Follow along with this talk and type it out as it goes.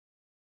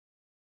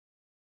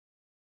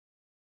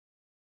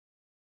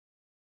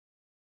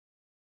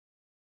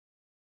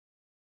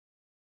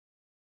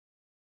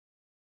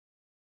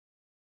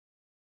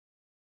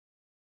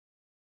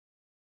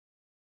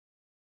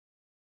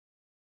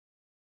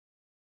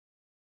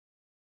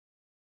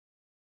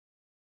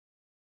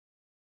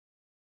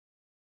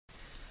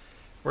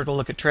We're going to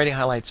look at trading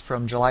highlights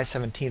from July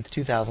 17th,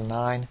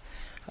 2009.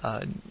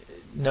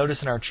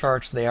 Notice in our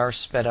charts they are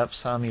sped up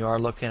some. You are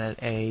looking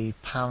at a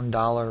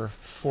pound-dollar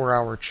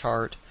 4-hour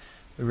chart.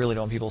 We really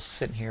don't want people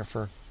sitting here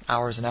for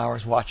hours and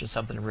hours watching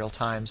something in real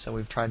time, so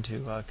we've tried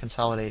to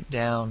consolidate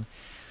down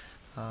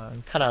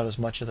and cut out as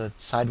much of the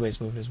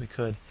sideways movement as we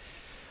could.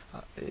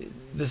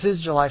 This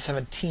is July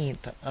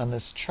 17th on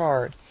this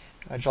chart.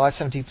 July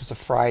 17th was a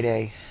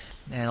Friday,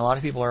 and a lot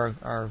of people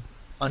are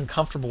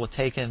uncomfortable with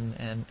taking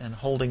and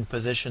holding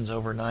positions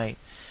overnight.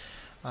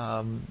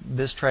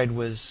 This trade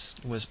was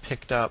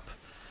picked up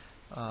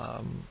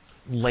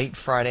late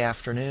Friday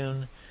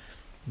afternoon.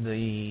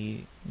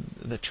 The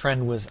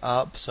trend was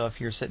up, so if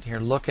you're sitting here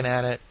looking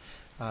at it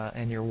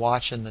and you're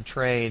watching the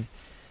trade,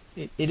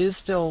 it is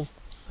still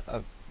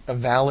a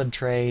valid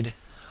trade,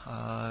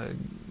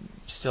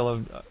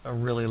 still a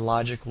really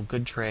logical,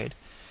 good trade.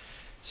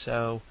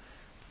 So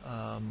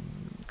a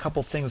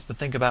couple things to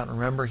think about and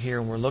remember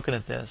here when we're looking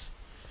at this.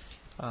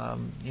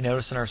 You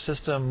notice in our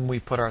system we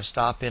put our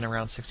stop in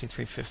around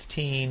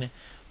 63.15.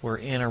 We're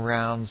in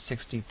around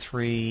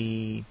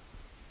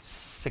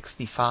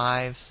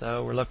 63.65,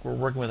 so we're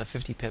working with a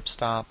 50 pip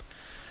stop,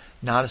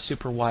 not a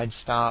super wide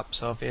stop.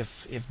 So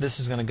if this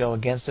is going to go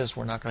against us,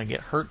 we're not going to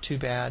get hurt too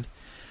bad.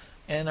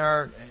 And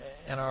our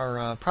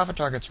profit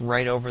target's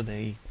right over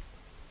the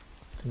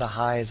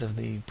highs of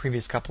the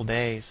previous couple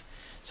days.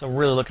 So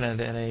we're really looking at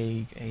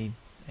a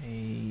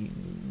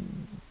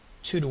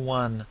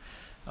 2-to-1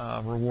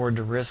 reward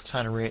to risk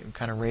kind of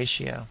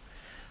ratio.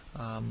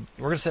 We're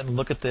going to sit and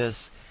look at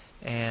this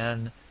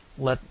and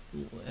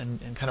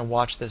kind of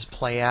watch this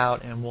play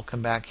out, and we'll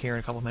come back here in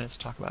a couple of minutes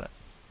to talk about it.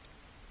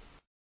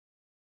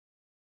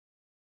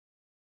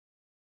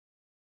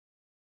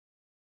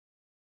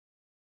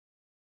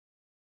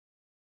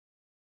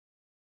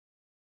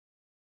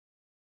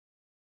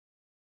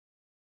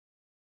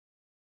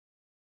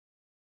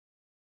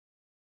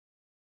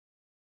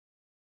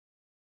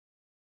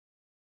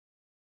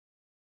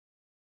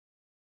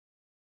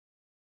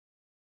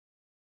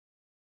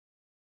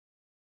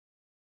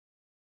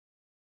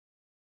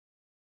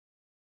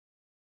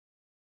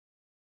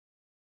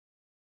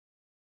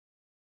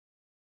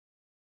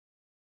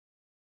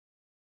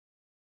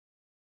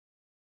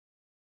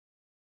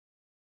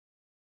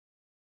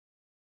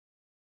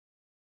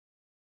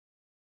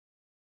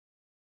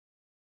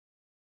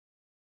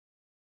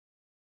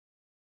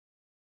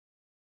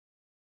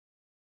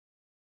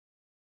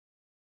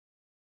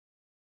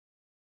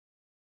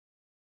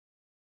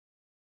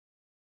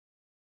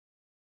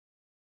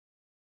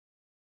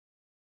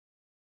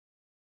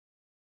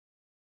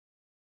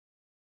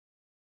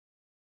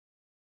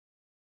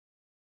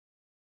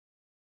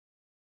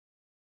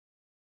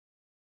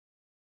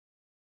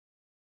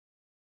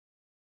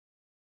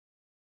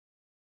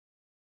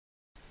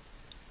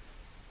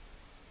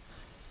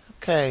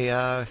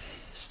 Okay,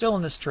 still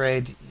in this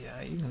trade.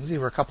 You can see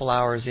we're a couple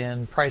hours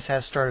in. Price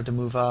has started to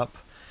move up.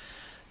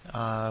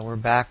 We're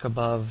back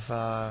above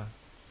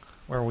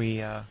where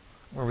we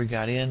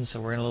got in, so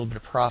we're in a little bit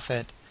of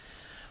profit.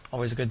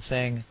 Always a good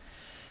thing.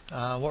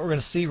 What we're going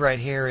to see right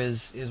here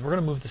is we're going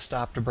to move the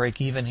stop to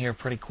break even here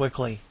pretty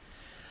quickly.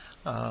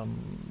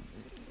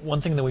 One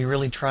thing that we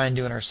really try and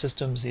do in our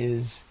systems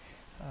is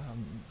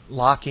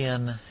lock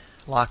in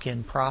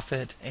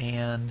profit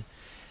and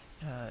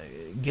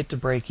get to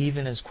break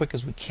even as quick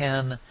as we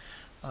can.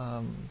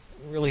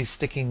 Really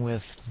sticking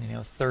with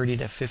 30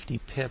 to 50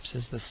 pips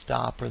is the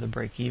stop or the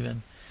break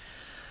even.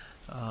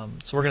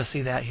 So we're going to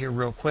see that here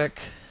real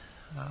quick.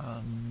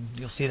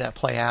 You'll see that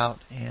play out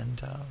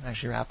and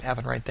actually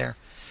happen right there.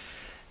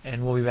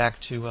 And we'll be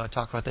back to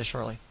talk about this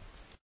shortly.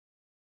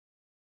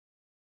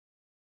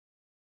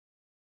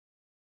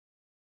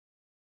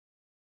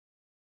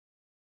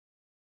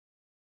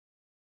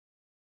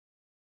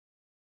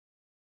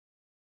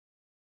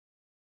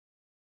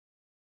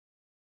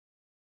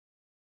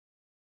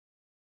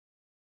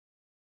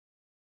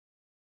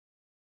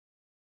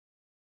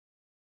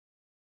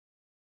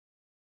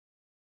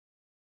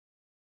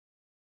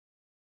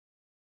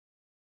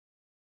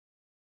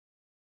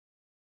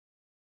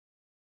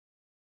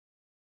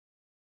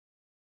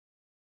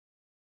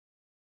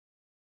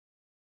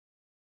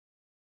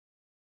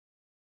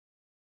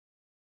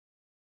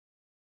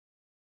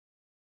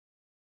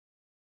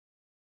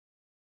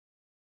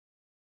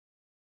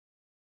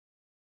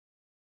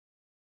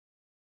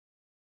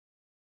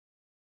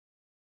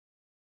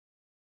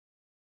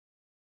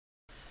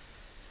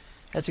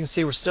 As you can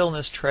see, we're still in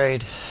this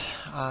trade.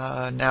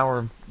 Now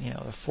we're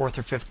the fourth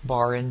or fifth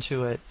bar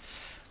into it.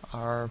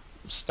 Our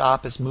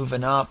stop is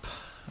moving up.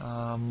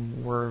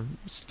 We're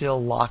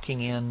still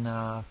locking in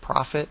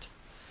profit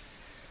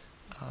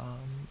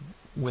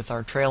with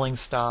our trailing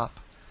stop.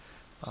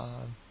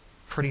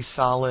 Pretty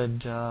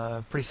solid,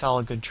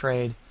 good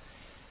trade.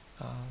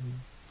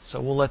 So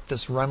we'll let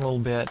this run a little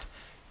bit,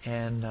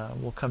 and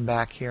we'll come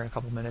back here in a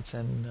couple minutes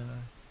and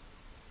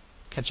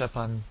catch up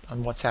on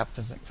what's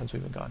happened since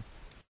we've been gone.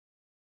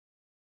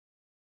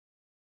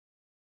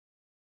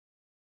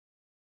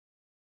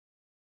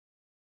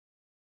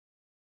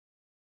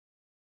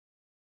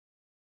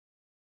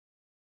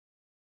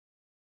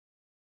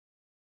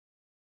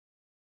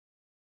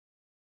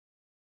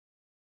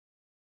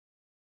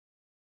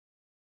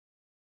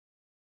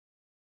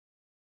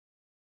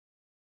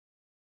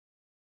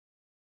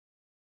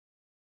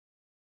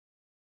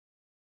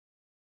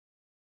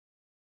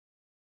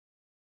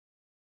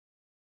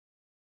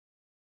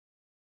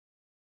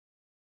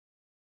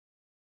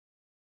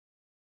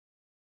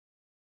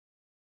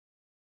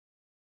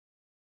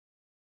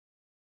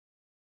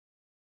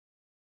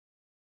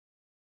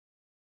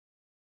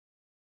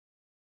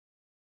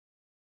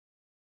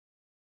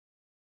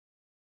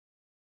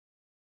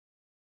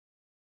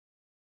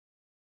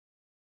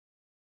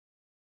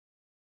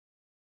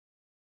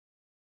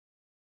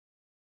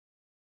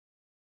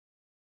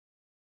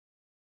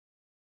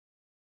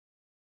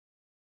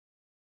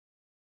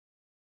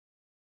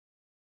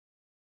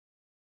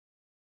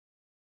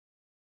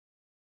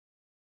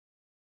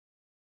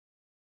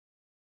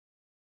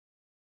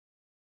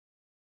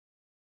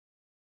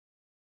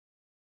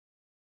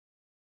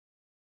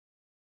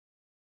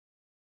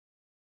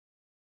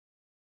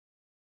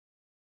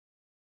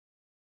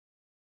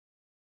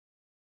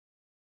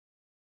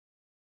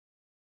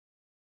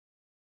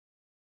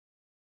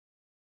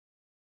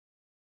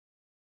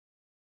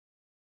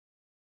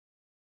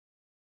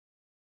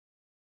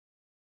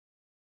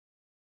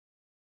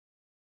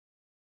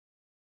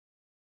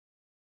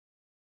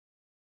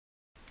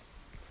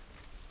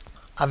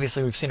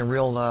 Obviously, we've seen a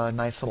real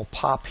nice little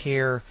pop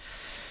here.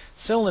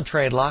 Still in the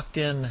trade, locked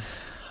in.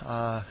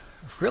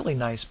 Really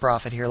nice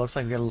profit here. Looks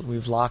like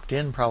we've locked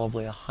in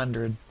probably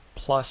 100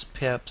 plus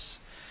pips.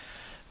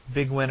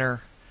 Big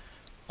winner.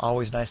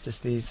 Always nice to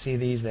see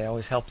these. They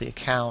always help the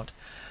account.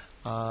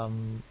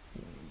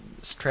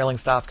 This trailing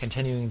stop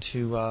continuing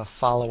to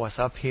follow us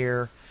up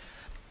here.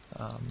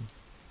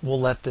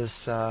 We'll let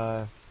this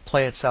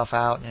play itself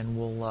out, and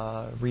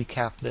we'll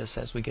recap this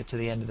as we get to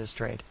the end of this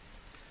trade.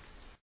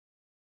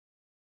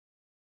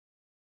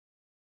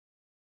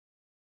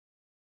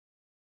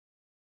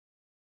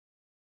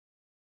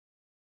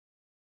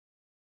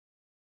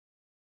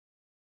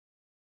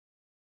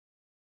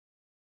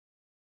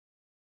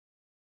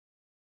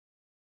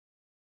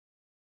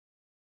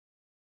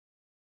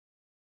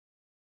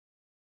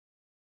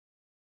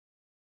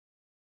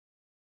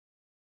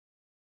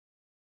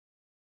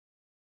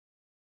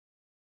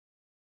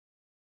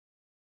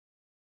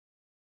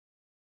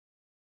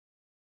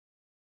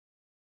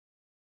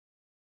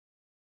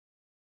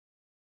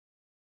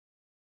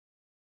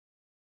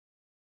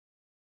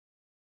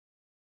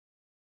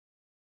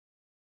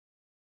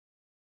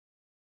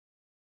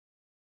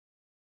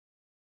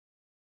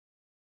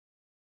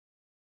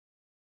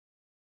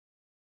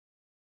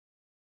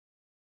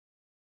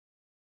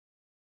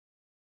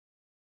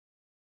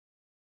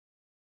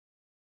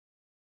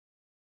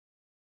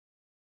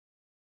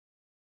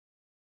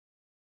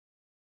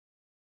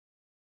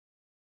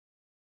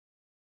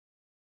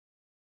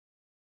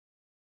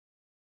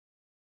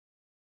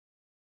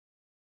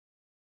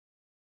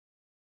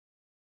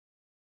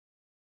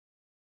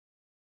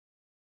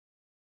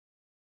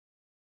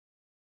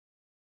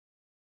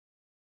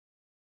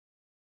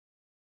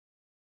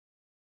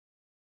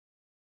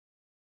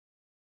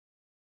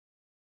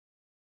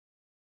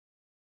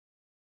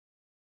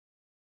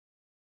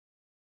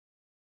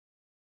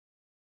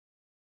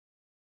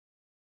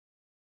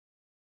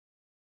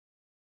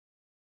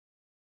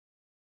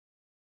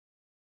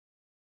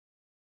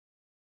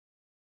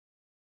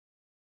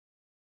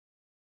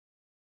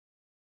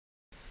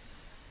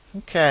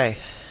 Okay,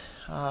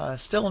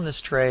 still in this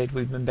trade.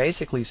 We've been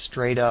basically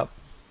straight up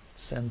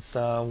since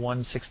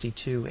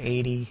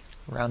 162.80,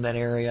 around that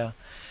area.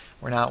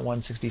 We're now at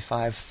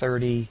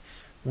 165.30.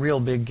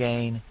 Real big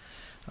gain.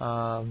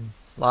 A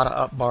lot of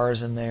up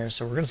bars in there,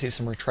 so we're going to see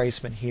some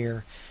retracement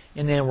here,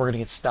 and then we're going to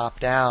get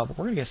stopped out. But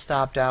we're going to get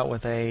stopped out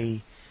with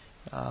a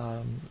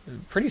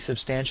pretty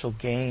substantial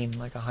gain,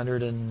 like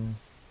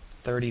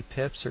 130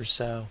 pips or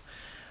so.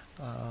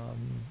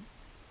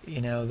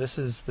 This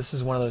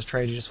is one of those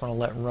trades you just want to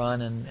let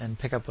run and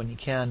pick up when you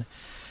can.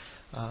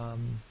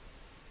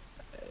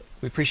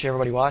 We appreciate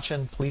everybody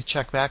watching. Please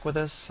check back with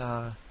us,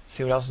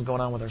 see what else is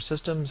going on with our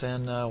systems,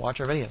 and watch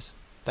our videos.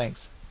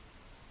 Thanks.